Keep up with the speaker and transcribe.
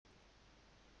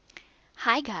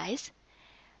Hi guys,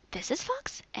 this is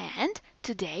Fox and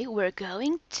today we're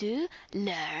going to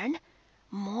learn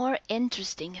more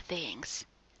interesting things.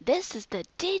 This is the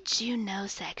Did You Know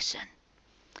section.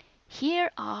 Here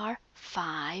are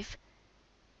 5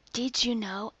 Did You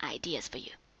Know ideas for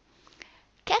you.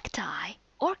 Cacti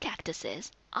or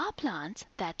cactuses are plants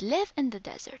that live in the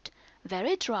desert,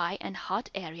 very dry and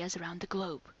hot areas around the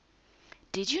globe.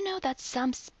 Did you know that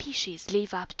some species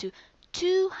live up to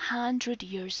 200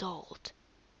 years old?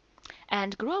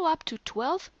 And grow up to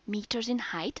 12 meters in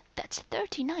height, that's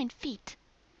 39 feet.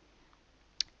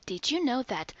 Did you know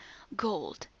that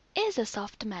gold is a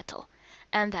soft metal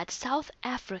and that South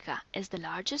Africa is the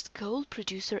largest gold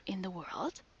producer in the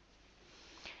world?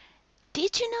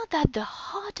 Did you know that the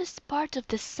hottest part of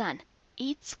the sun,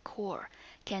 its core,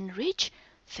 can reach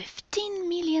 15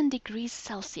 million degrees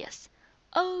Celsius,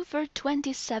 over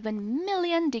 27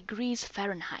 million degrees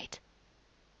Fahrenheit?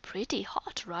 Pretty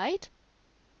hot, right?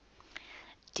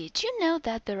 Did you know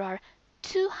that there are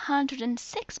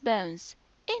 206 bones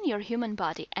in your human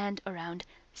body and around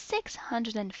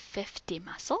 650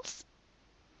 muscles?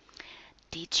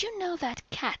 Did you know that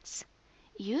cats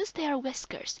use their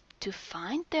whiskers to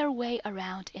find their way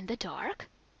around in the dark?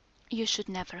 You should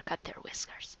never cut their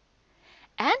whiskers.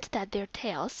 And that their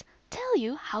tails tell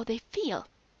you how they feel.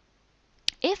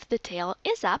 If the tail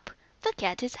is up, the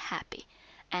cat is happy,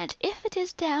 and if it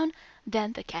is down,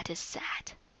 then the cat is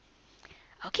sad.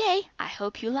 Okay, I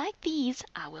hope you like these.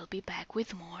 I will be back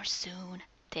with more soon.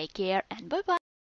 Take care and bye-bye.